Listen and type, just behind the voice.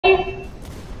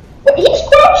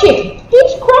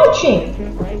crouching?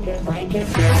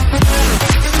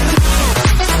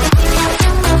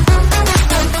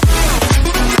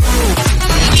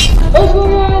 What's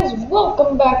going on, guys?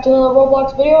 Welcome back to another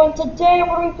Roblox video, and today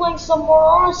we're going to be playing some more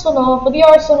Arsenal for the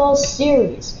Arsenal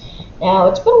series. Now,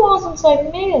 it's been a while since I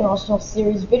made an Arsenal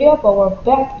series video, but we're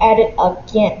back at it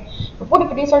again. Before the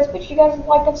video starts, make sure you guys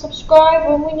like and subscribe,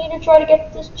 and we need to try to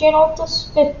get this channel to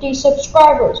 50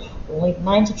 subscribers. We're only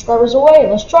 9 subscribers away.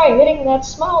 Let's try hitting that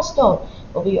milestone.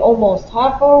 We'll be almost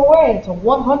half our way to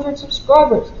 100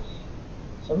 subscribers.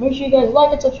 So make sure you guys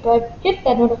like and subscribe, hit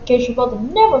that notification bell to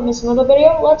never miss another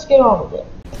video. Let's get on with it.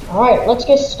 Alright, let's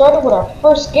get started with our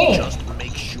first game. Just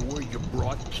make sure you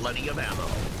brought plenty of ammo.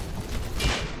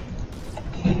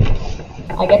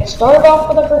 I get started off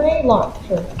with a grenade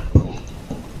launcher.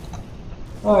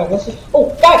 Alright, this is... Oh,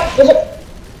 guys! There's a...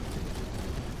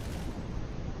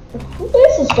 Who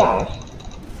is this guy?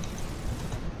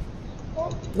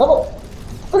 Level...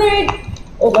 Grenade!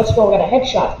 Oh, let's go, we got a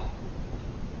headshot.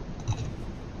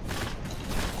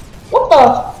 What the?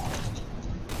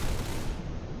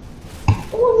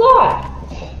 What was that?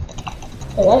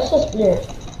 Hey, that's just weird.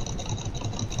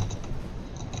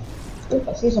 Oop,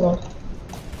 I see someone.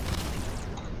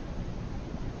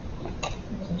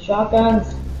 There's some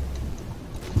shotguns.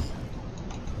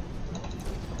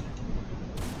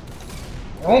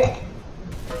 Alright.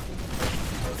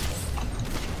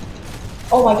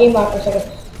 Oh, my game lagged for a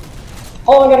second.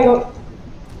 Oh, I gotta go.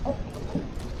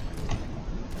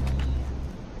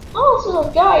 Oh, so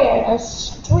this guy had a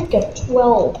streak of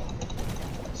 12.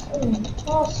 It's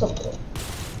impossible.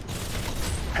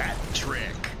 Hat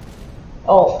trick.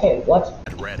 Oh, okay, what?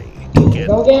 Ready. Get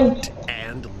go again.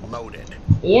 And loaded.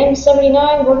 The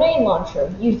M79 grenade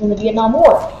launcher used in the Vietnam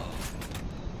War.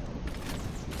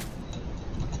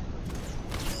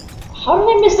 How did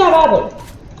I miss that badly?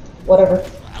 Whatever.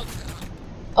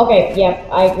 Okay, yeah,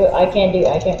 I can't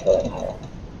go any higher.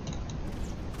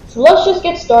 So let's just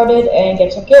get started and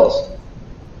get some kills.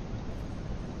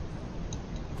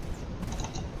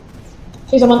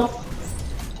 See someone?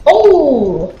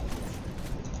 Oh!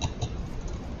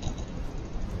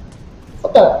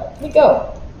 What the? Where'd he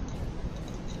go?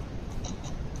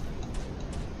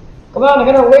 Come on, I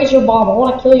gotta raise your bomb. I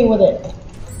wanna kill you with it.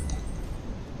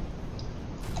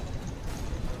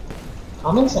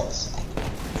 Common sense.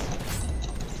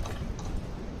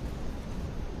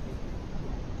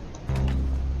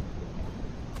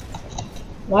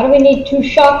 Why do we need 2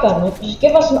 shotguns? Just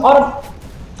give us an auto.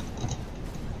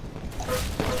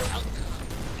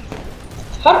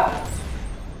 How?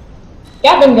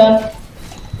 Gatling gun.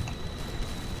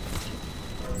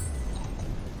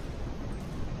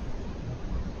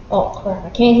 Oh crap! I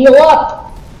can't heal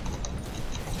up.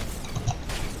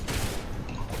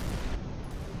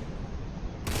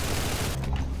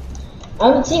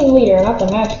 I'm the team leader, not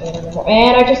the match leader anymore,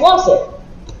 and I just lost it.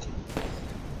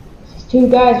 2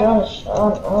 guys are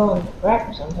on the rack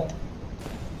or something.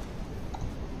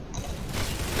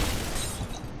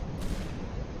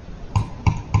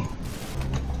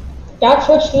 Got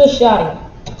switched to the shotty.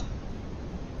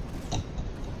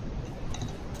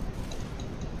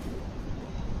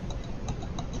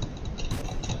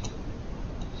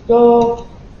 Let's go.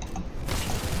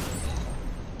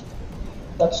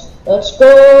 Let's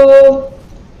go.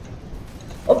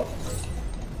 Oh, all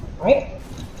right.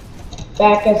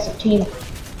 Back as a team.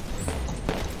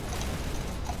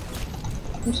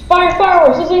 Inspire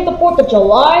fireworks! This ain't the 4th of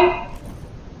July!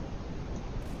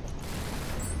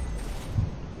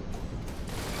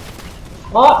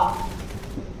 Oh.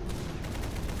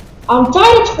 I'm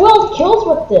tied to 12 kills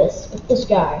with this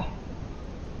guy.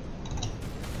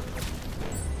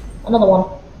 Another one.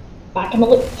 Back in the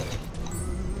loop.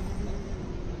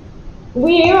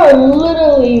 We are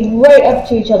literally right up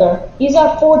to each other. He's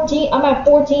at 14, I'm at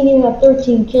 14, he's at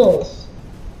 13 kills.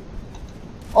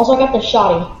 Also, I got the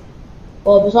shotty.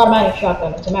 Well, it was automatic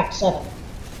shotgun, it's a max 7.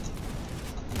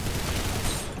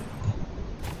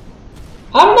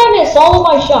 How did I miss all of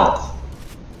my shots?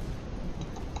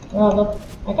 Look,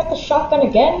 I got the shotgun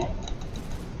again.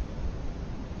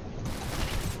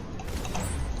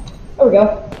 There we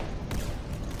go.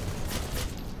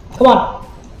 Come on.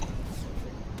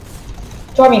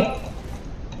 Try me.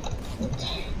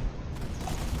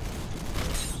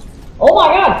 Oh my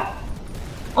god!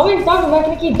 How many times am I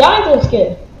gonna keep dying to this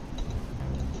kid?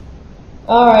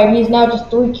 Alright, he's now just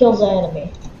 3 kills ahead of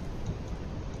me.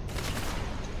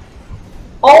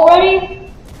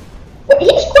 Already? Wait,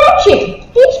 he's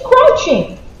crouching! He's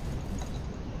crouching!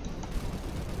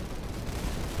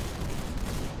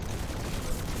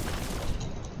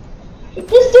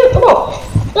 This dude, no!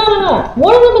 No.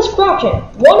 One of them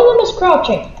is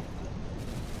crouching.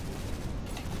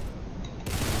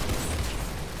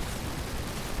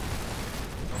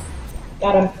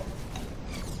 Got him.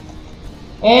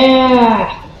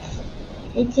 Yeah.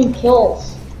 18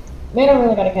 kills. Man, I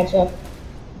really gotta catch up.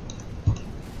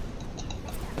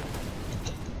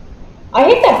 I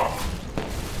hate that.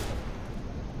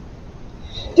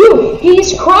 Dude,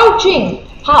 he's crouching.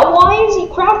 Why is he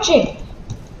crouching?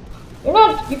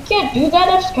 You can't do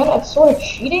that. That's sort of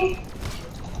cheating.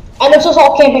 And it's just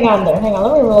all camping on there. Hang on,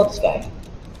 let me reload this guy.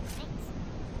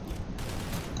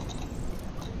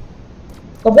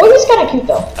 The boy is kind of cute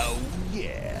though. Oh,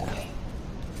 yeah.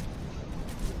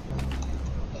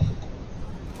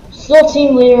 Still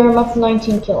team leader, I'm up to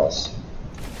 19 kills.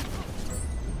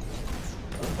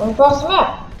 Going across the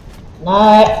map.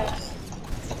 Nah.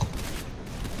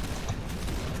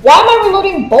 Why am I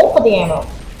reloading both of the ammo?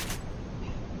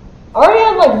 I already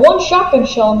had like one shotgun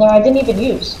shell in there I didn't even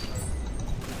use.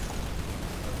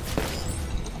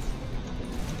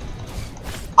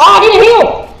 Ah, I need a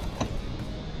heal!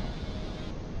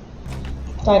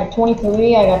 Died at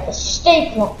 23, I got the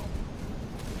steak one.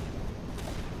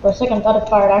 For a second I thought it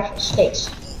fired actual steaks.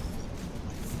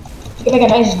 You can make a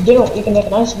nice dinner, you can make a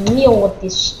nice meal with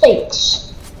these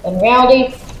steaks. In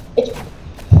reality, it's...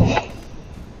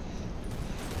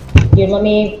 You let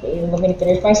me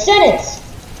finish my sentence.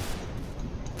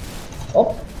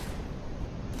 Oh.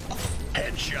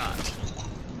 Headshot.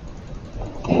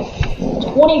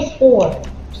 24.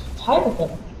 Tied with him.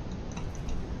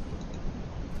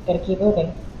 Gotta keep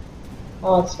moving.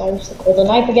 Oh, this guy used to hold a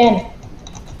knife again.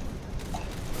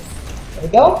 There we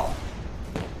go.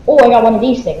 Oh, I got one of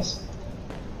these things.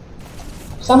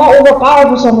 Somehow overpowered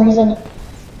for some reason.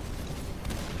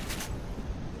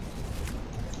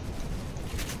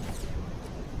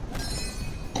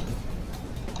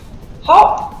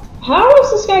 How is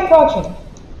this guy crouching?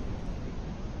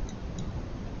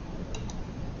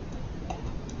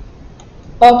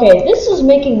 Okay, this is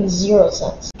making zero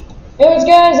sense. Anyways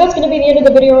guys, that's going to be the end of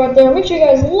the video right there. Make sure you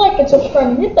guys like and subscribe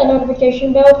and hit that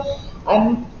notification bell.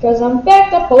 Because I'm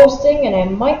back to posting, and I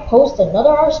might post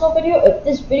another Arsenal video if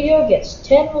this video gets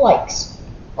 10 likes.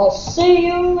 I'll see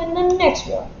you in the next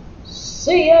one.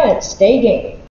 See ya and stay gaming.